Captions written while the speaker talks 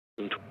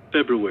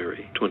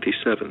February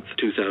 27th,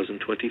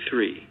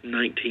 2023,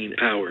 19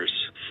 hours,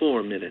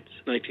 4 minutes,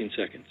 19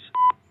 seconds.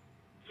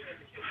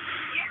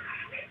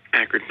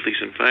 Akron Police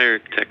and Fire,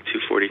 Tech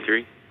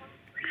 243.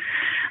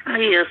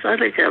 Yes, I'd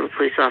like to have a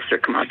police officer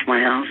come out to my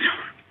house.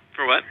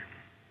 For what?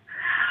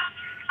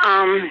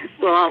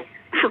 Well,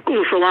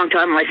 for a long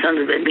time, my sons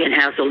have been being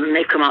hassled, and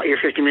they've come out here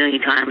 50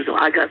 million times. So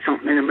I got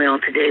something in the mail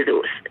today that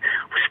was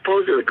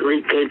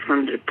supposedly came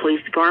from the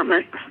police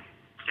department.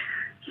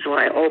 So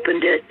I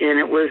opened it, and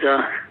it was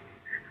a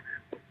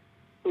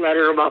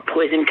letter about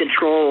poison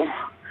control.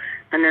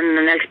 And then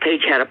the next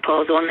page had a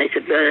puzzle, and they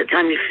said, by the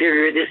time you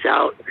figure this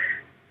out,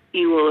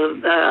 you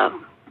will have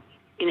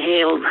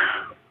inhaled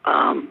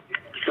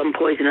some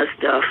poisonous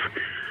stuff.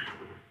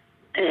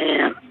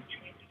 And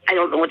I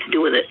don't know what to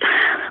do with it.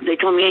 They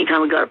told me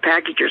anytime we got a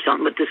package or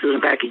something, but this isn't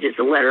a package, it's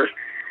a letter.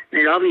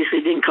 And it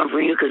obviously didn't come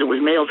from you because it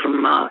was mailed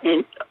from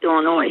in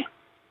Illinois.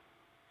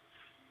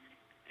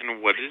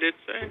 And what did it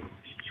say?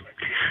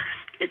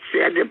 It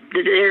said that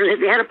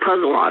they had a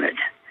puzzle on it.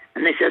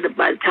 And they said that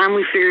by the time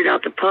we figured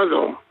out the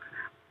puzzle,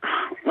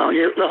 well,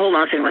 hold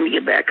on a second, let me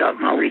get back up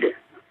and I'll read it.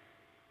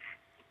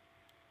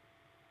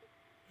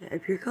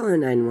 If you're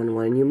calling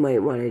 911, you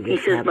might want to just. He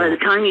says, by the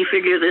time you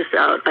figure this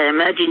out, I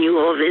imagine you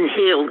will have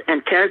inhaled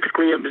and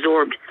tactically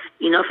absorbed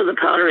enough of the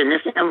powder in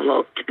this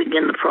envelope to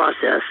begin the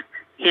process.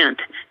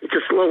 Hint, it's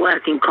a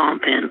slow-acting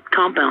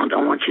compound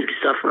I want you to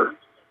suffer.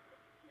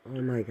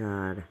 Oh, my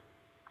God.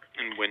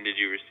 And when did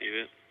you receive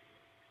it?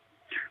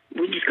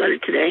 We just got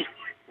it today.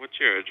 What's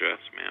your address,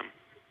 ma'am?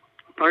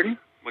 Pardon?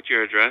 What's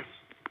your address?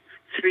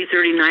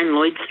 339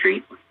 Lloyd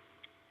Street.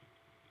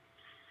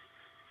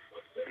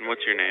 And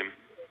what's your name?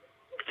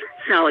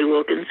 Sally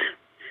Wilkins.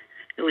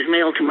 It was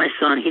mailed to my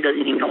son. He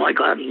doesn't even know I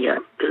got it yet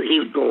because he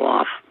would go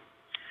off.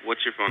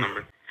 What's your phone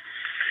number?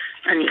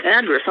 And the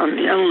address on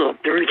the envelope,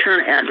 the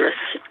return address,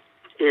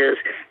 is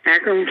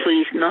Akron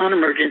Police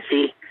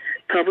Non-Emergency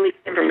Public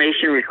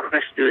Information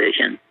Request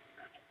Division.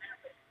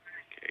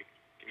 Okay,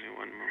 give me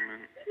one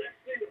moment.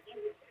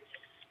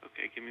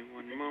 Okay, give me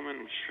one moment.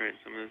 I'm just writing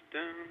some of this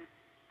down.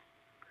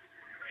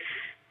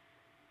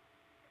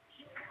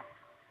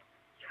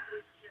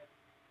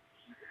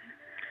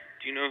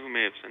 Do you know who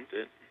may have sent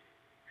it?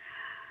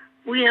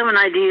 We have an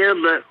idea,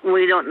 but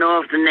we don't know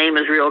if the name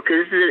is real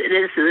because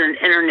this is an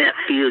internet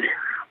feud.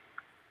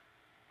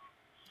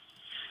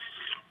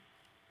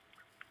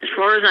 As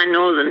far as I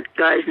know, the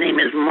guy's name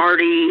is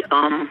Marty,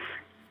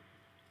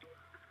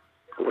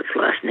 what's his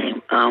last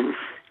name?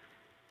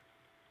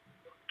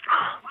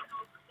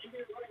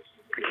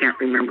 I can't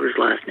remember his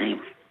last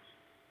name.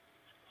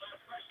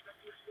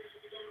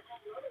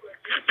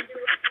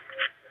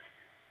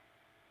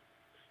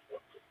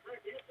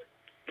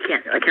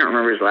 I can't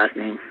remember his last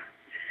name.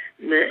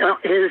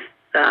 His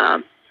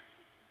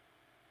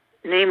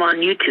name on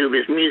YouTube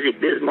is Music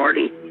Biz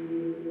Marty.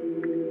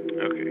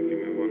 Okay, give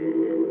me one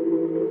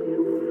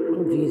moment.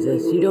 Oh,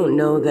 Jesus, you don't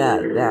know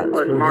that. That's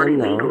from Marty him,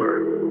 though. Biegler.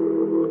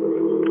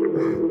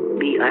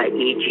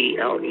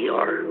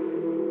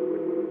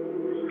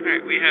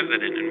 Alright, we have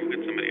that in and we'll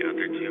get somebody out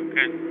there too,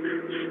 okay?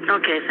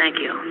 Okay, thank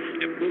you.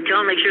 Yep. Tell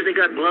them make sure they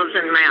got gloves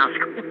and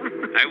mask.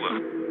 I will.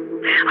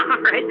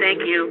 All right, thank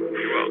you.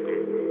 You're welcome.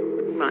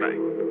 Bye.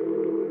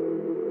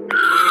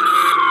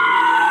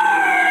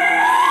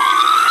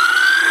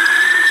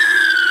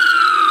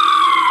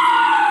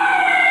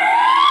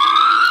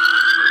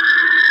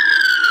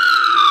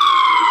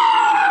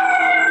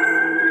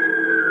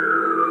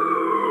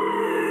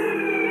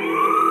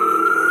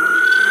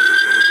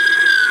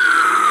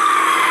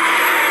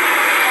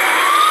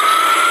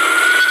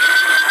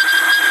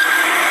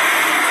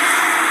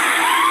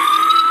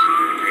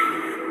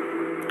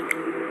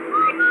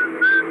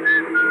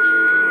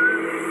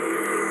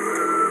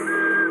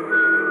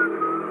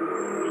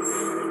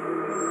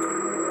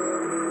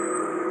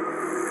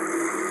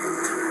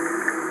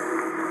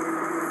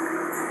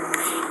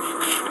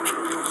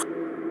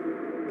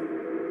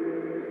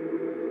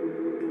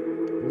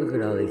 Look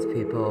at all these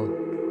people.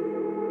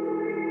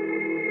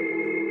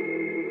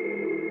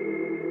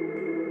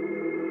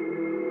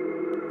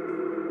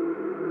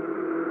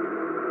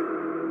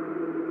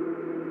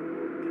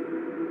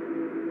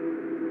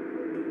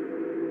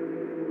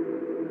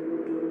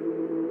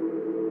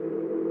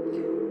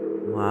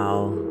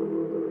 Wow.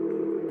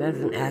 That's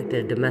an act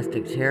of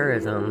domestic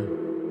terrorism.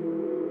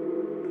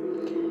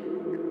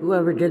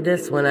 Whoever did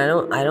this one, I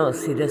don't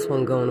see this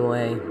one going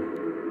away.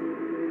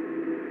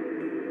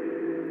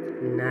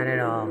 Not at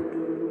all.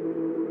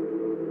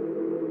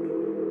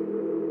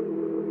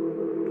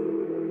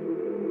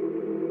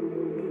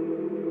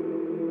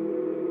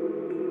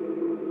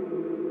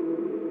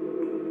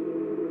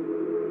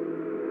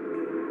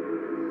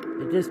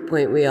 At this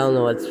point, we all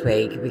know it's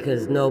fake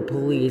because no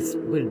police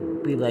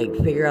would be like,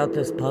 figure out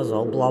this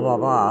puzzle, blah, blah,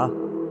 blah.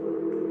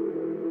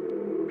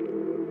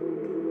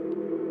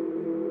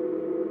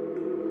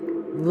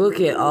 Look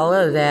at all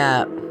of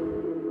that.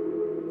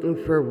 And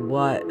for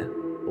what?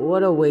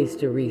 What a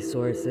waste of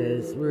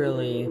resources,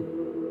 really.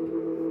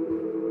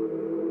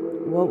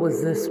 What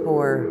was this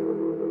for?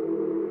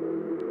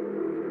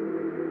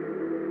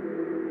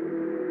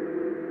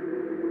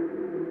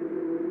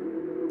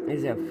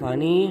 Is it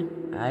funny?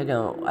 I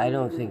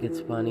don't think it's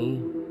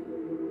funny.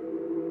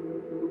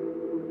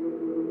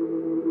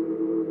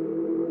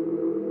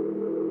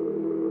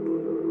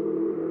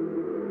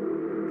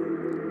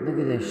 Look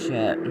at this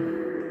shit.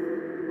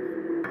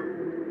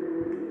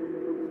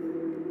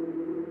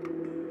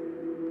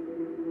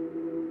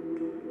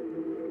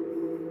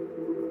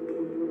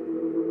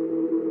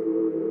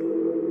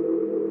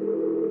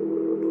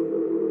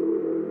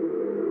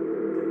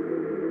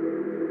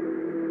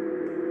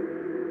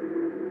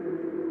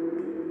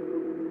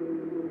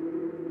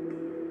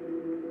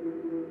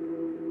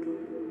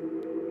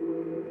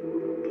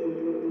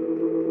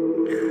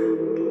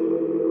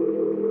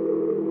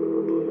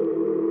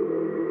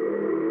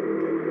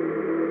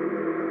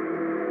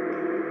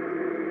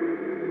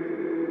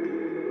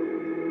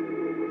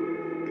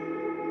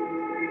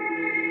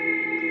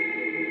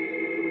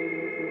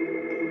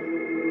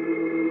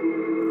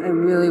 I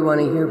really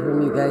want to hear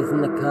from you guys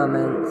in the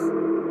comments.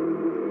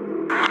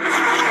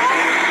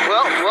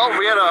 Well,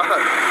 we had a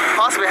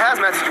possibly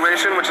hazmat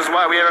situation, which is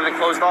why we had everything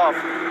closed off.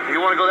 If you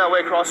want to go that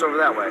way, cross over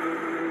that way.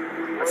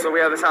 And so we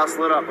have this house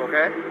lit up,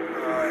 okay?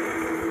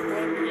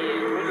 Thank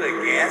you. What is it,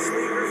 gas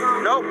leak or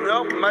something?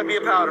 Nope. It might be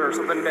a powder or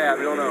something bad.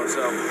 We don't know,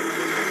 so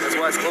that's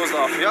why it's closed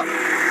off. Yep.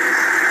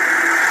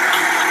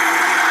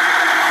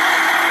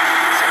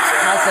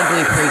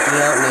 Possibly freaking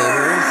out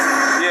neighbors.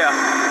 Yeah.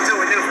 Until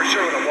we knew for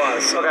sure what it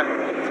was. Okay.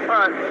 All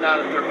right. Now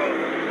that they're both.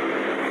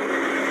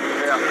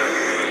 Yeah.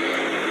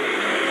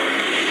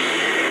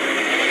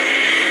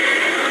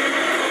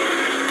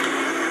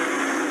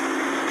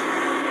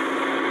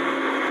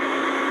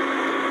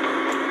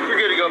 You're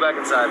good to go back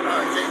inside.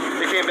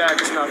 They came back,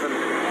 it's nothing.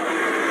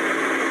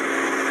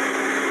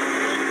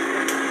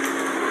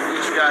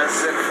 These guys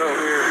sitting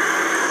over here.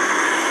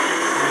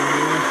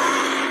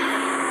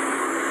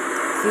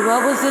 See,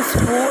 what was this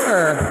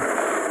for?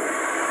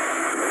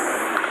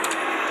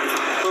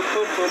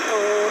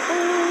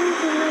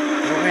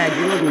 Alright,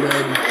 you looking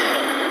good.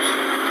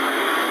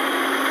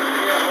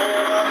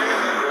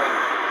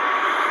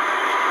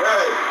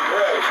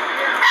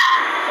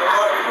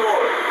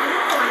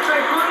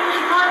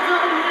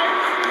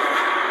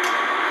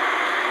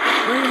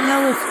 Where the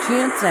hell is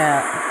Chance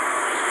at?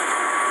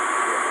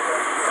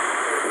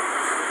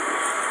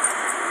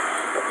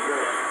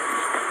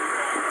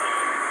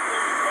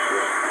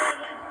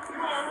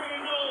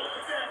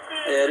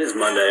 Yeah, it is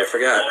Monday. I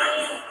forgot.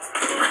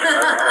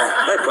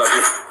 Hi,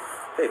 puppy.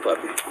 Hey,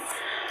 puppy.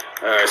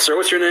 All right, sir.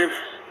 What's your name?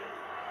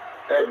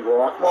 Ed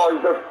Vaughn. Well,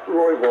 he's just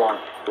Roy Vaughn.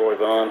 Roy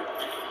Vaughn.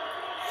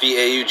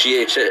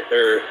 VAUGH.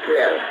 Or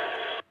Yeah.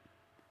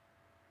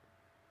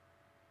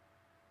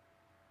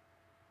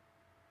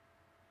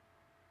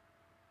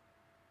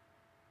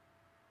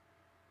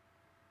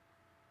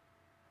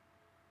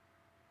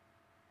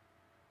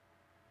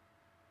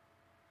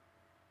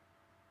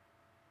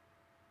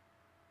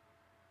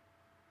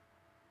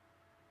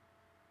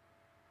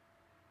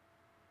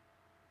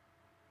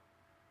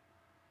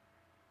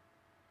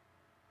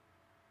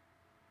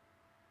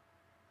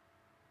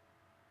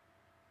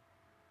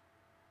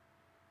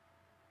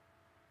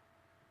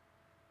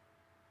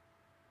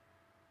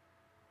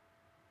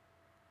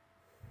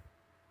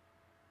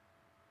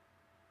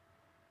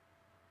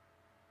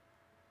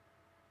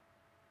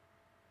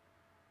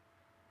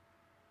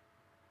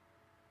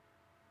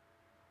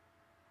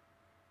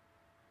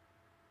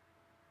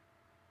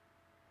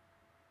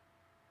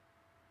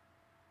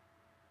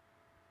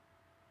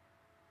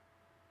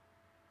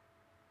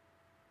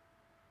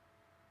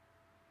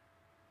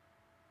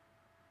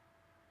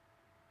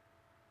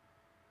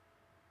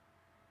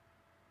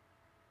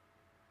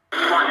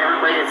 Want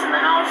everybody that's in the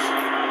house.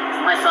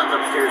 My son's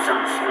upstairs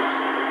sound asleep.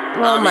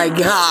 Oh my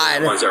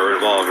god. ones that were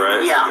involved,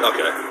 right? Yeah.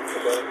 Okay.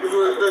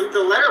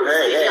 The letter was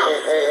Hey,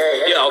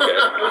 Yeah. Okay.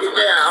 Get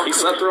down. He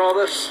slept through all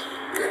this.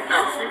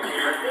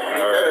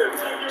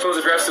 So it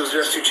was addressed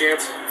to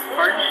Chance?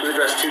 Pardon? It was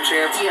addressed to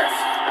Chance? Yes.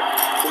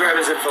 We're gonna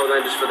have his info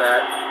then just for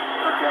that.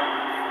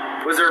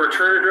 Okay. Was there a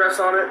return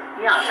address on it?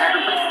 Yeah,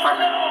 Akron Police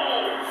Department.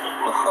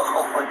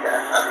 Oh my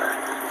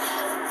God.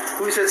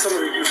 Who said did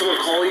someone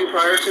call you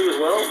prior to as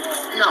well?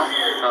 No.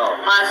 Oh.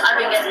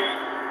 I've been getting...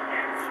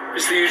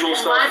 Just the usual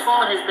My stuff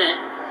phone has been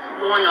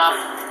going off.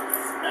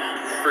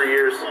 for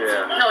years?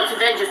 Yeah. No,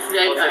 today, just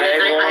today. Oh, today,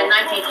 I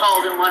had 19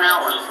 calls in 1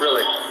 hour.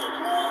 Really?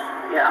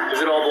 Yeah.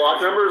 Is it all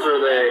block numbers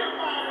or are they?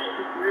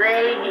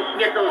 They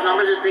get those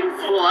numbers that they can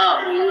pull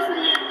out and use,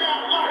 and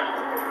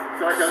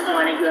so it doesn't do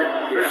any good.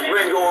 It's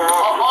been going on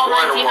All for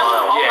quite 19 a of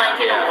them, while. all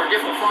 19 of them were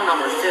different phone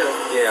numbers too.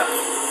 Yeah.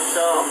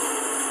 So,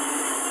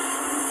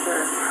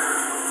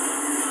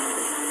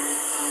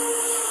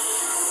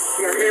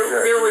 yeah,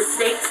 there was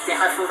dates. If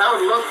I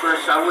would look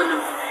first, I wouldn't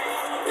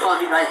have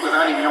called you guys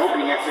without even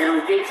opening it. There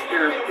was dates,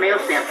 mail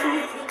stamps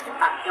from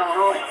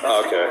Illinois.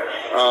 Okay.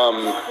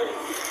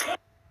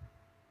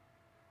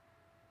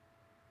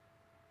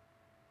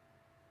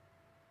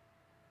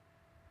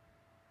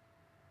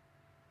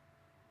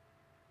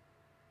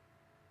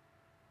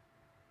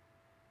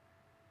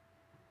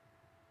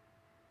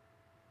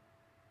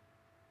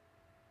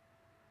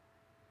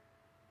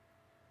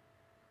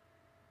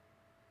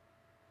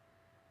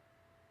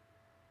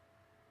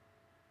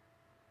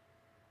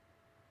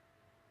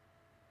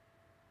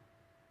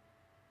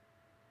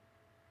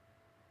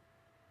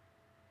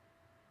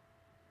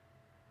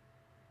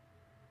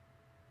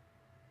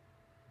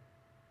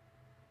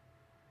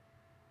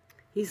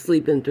 He's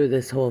sleeping through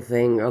this whole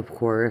thing, of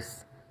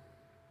course.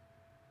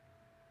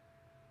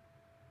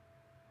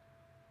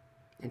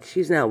 And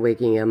she's not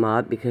waking him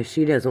up because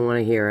she doesn't want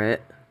to hear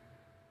it.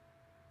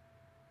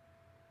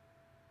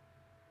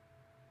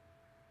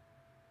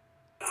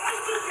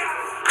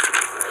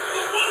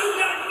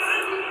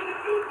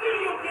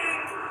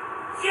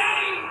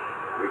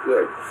 We're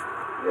good.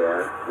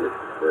 Yeah.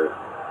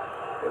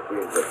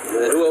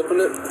 Who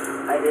opened it?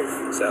 I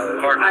did. Sally.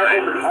 I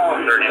opened all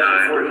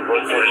 39.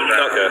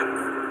 Okay.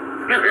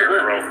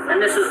 And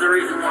this is the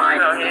reason why.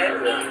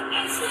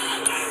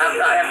 I've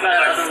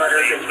got other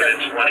letters that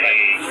doesn't even want to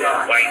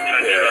white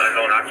touch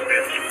on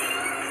occupants.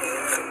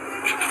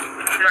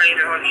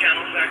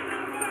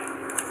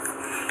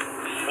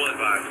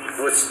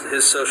 What's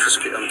his social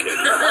security? I'm kidding.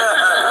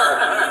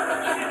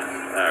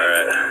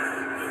 Alright.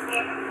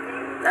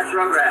 That's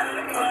Rugrat.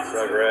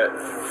 Rugrat.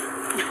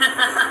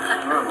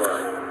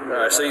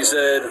 Alright, so you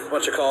said a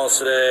bunch of calls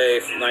today,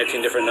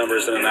 19 different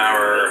numbers in an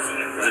hour.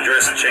 Was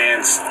address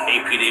chance,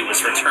 APD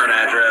was return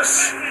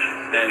address,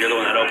 and you're the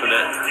one that opened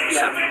it?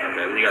 Yeah.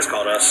 Okay, you guys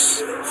called us.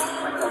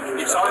 Did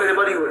you talk to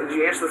anybody? Did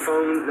you answer the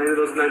phone? Any of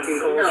those 19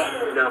 calls?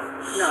 No.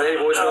 Any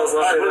voicemails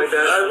left? Anything like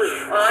that?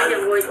 Well, I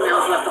get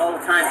voicemails left all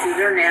the time too.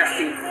 They're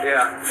nasty.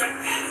 Yeah.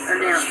 They're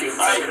nasty.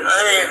 I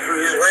answered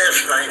you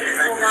last night and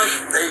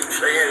they didn't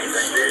say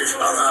anything. They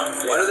just hung up.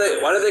 Why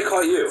did they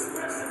call you?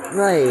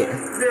 Right.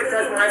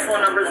 Because my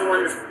phone number is the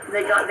one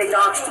they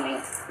doxed me,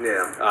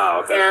 Yeah.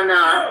 Oh, okay. and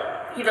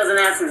he doesn't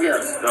answer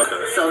his.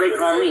 Okay. So they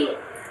call me,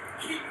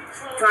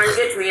 trying to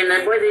get to me, and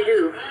that boy they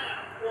do.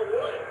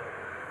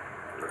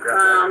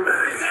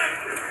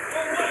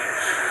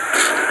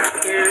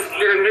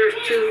 Here's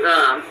two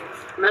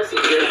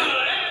messages.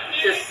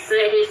 Just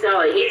say, hey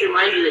Sally, I hate to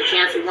remind you of the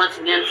chance he once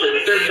again for the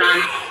third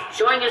time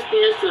showing his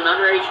penis to an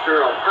underage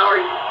girl. How are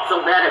you so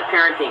bad at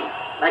parenting?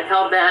 Like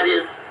how are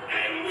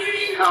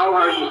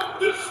you?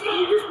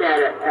 You're just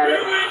bad at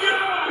it.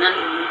 And then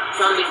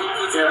tell me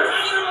to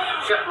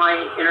shut my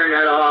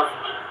internet off.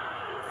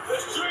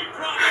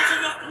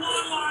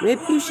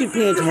 Maybe you should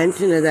pay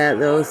attention to that,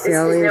 though,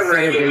 Sally,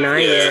 instead of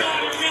denying it.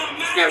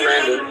 It's never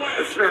ending.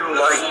 It's been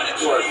like,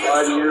 what,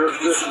 5 years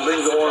this has been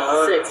going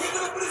on? 6.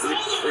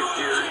 6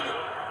 years.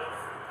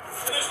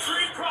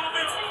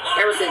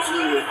 Ever since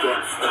you moved in.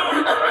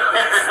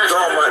 It's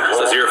all my fault.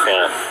 So it's your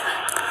fault.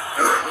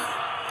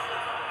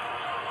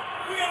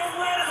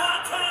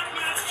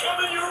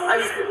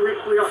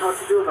 We don't know what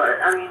to do about it.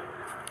 I mean,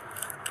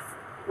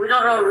 we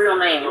don't know real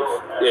names.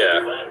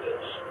 Yeah.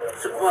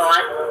 So, well,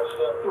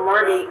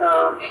 Marty,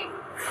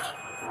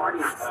 what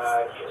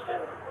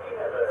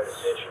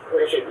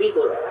is it,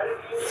 Beagle?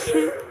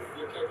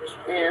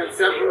 And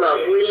something about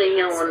Wheeling,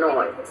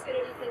 Illinois.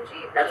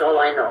 That's all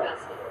I know.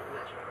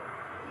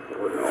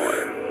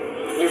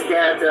 His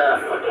dad,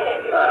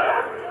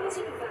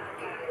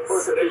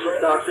 was a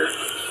people's doctor.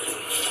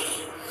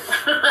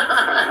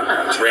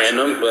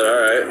 Random, but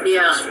alright.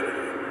 Yeah.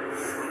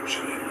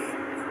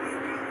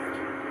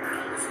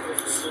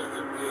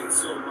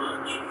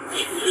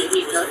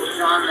 He's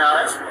on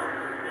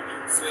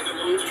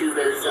YouTube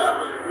as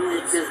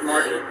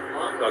Marty.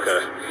 Okay.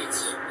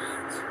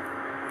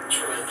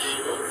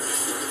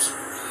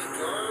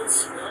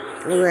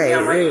 Yeah,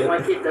 Right. my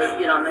kid does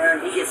get on there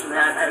and he gets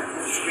mad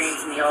and he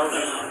screams and yells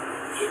and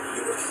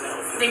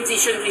things he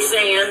shouldn't be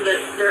saying, but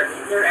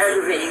they're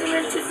aggravating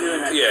him into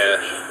doing it. Yeah.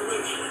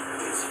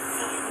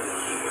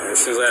 It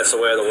seems like that's the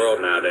way of the world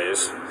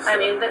nowadays. I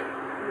mean, they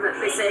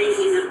say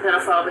he's a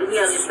pedophile, but he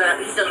doesn't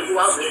go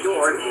out the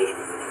door. He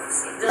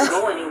doesn't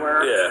go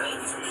anywhere. Yeah.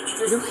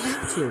 You don't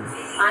have to.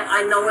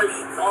 I know it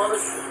all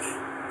is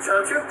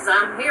so true because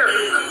I'm here.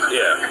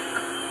 Yeah.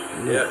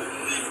 Yeah.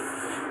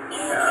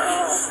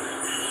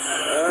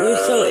 Oh, You're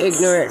so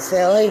ignorant,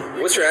 Sally.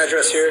 What's your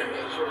address here?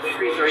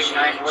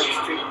 339 Lake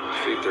Street.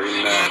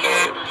 339.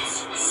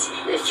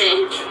 They say he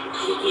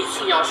keeps,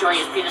 showing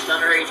his penis to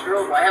underage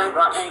girls. Well, I haven't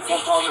gotten any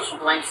phone calls or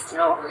complaints,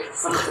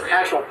 from the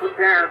actual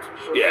parents.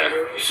 Yeah.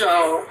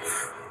 So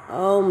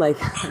Oh my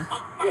God.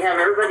 they have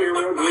everybody in the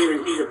world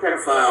believing he's a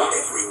pedophile.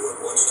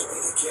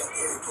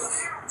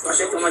 Like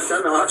I told my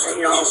son, if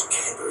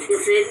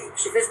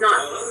it's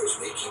not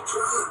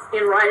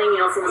in writing,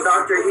 from a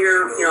doctor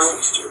here,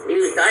 he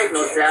was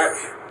diagnosed that.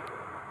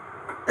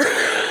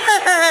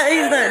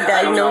 He's not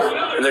diagnosed.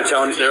 And they're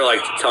telling you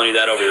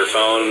that over your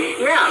phone.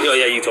 Yeah. Oh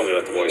yeah, you told me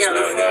about the voice. Yeah, the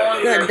phone.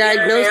 He's not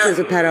diagnosed as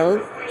a pedo.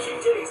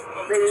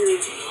 They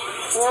leave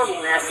horrible,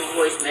 nasty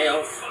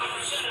voicemails.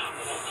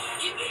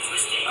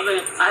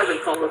 I've been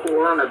called a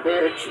whore and a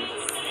bitch.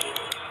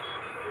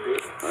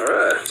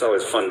 Alright, it's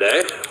always a fun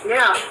day.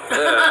 Yeah.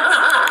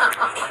 Yeah.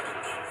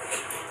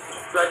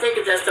 So I take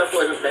it that stuff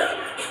wasn't bad.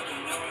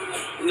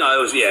 No,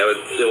 it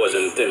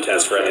wasn't, didn't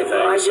test for anything,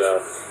 Well,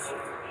 so.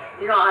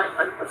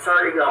 I'm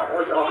sorry to go.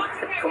 Y'all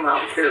come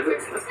out here, but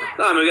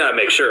No, I mean, we gotta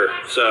make sure,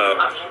 so.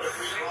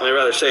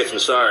 Rather safe than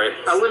sorry.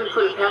 I wouldn't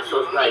put it past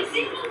those guys.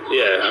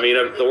 Yeah, I mean,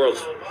 the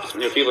world's,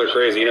 people are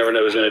crazy. You never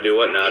know who's gonna do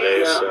what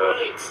nowadays, Yeah. so.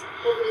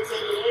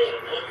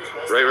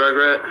 Right,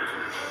 Rugrat?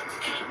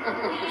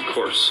 Of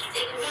course.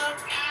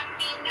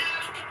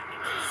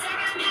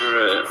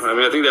 Alright, I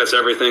mean, I think that's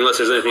everything, unless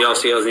there's anything else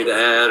you guys need to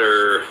add,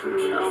 or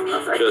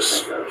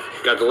just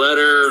got the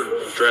letter,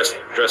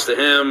 addressed to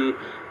him.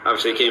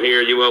 Obviously, he came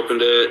here, you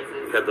opened it,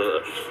 had the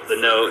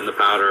note and the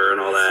powder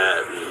and all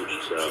that.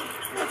 So.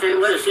 I'll tell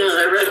you what, as soon as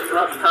I read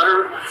about the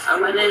powder,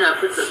 I went in, I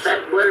put the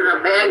letter in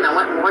a bag, and I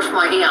went and washed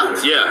my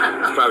hands.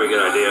 Yeah, it's probably a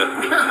good idea.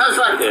 I was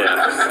like, yeah.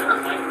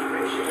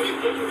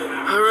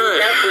 All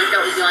right. That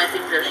was the only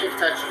thing that she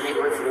touched me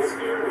with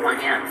my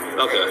hand.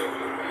 Okay.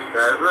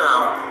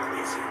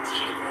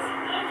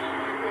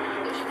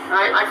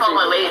 I called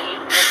my lady,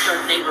 next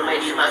door neighbor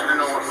lady, let her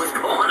know what was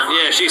going on.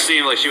 Yeah, she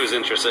seemed like she was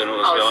interested in what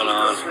was going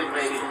on. She's a sweet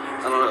lady.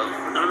 I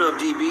don't know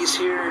if DB's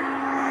here.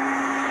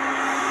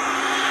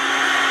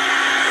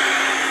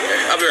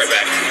 I'll be right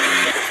back.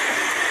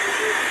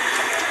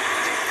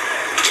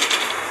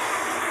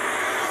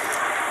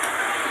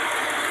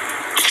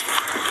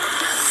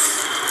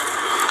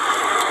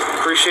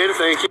 Appreciate it,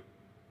 thank you.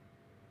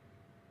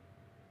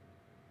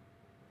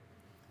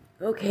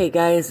 Okay,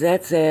 guys,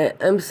 that's it.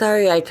 I'm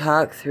sorry I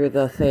talked through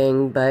the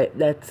thing, but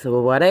that's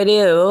what I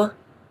do.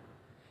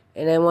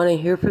 And I want to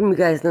hear from you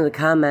guys in the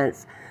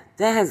comments.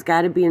 That has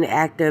got to be an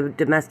act of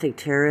domestic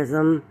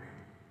terrorism.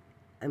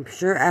 I'm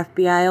sure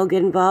FBI will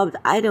get involved.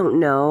 I don't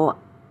know.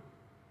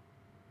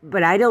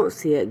 But I don't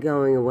see it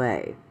going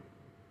away.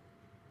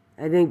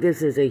 I think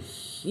this is a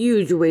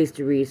huge waste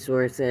of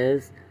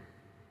resources.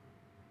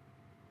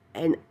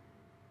 And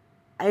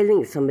I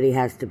think somebody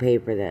has to pay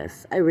for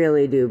this. I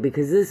really do,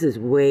 because this is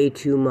way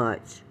too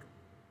much.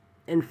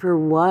 And for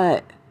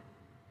what?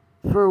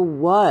 For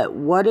what?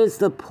 What is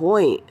the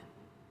point?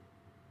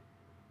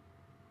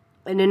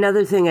 And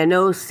another thing, I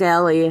know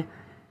Sally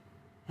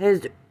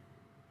has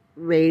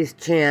raised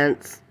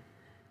Chance,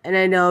 and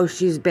I know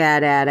she's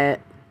bad at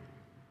it,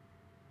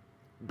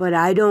 but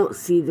I don't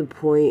see the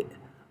point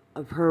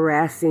of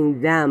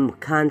harassing them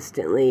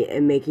constantly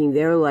and making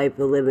their life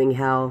a living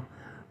hell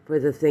for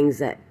the things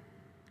that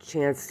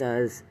Chance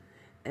does.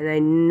 And I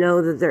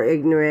know that they're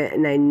ignorant,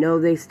 and I know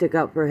they stick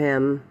up for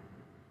him.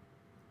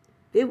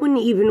 They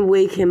wouldn't even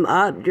wake him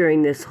up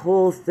during this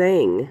whole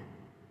thing.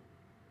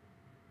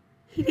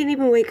 He didn't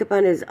even wake up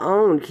on his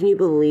own. Can you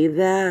believe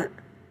that?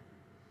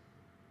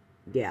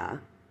 Yeah.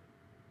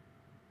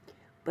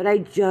 But I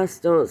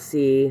just don't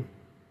see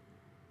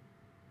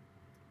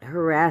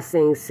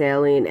harassing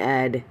Sally and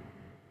Ed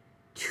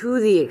to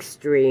the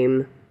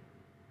extreme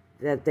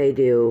that they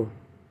do.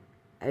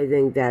 I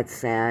think that's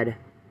sad.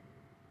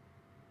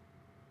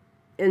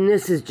 And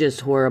this is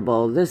just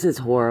horrible. This is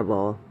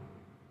horrible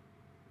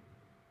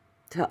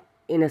to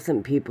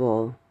innocent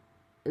people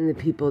and the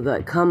people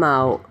that come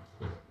out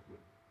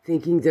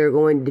thinking they're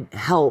going to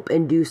help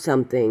and do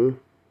something,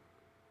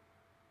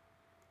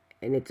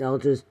 and it's all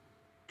just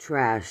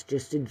trash,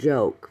 just a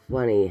joke,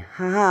 funny.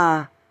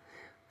 Haha.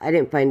 I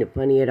didn't find it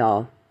funny at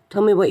all.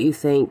 Tell me what you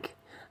think.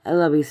 I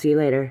love you. See you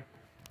later.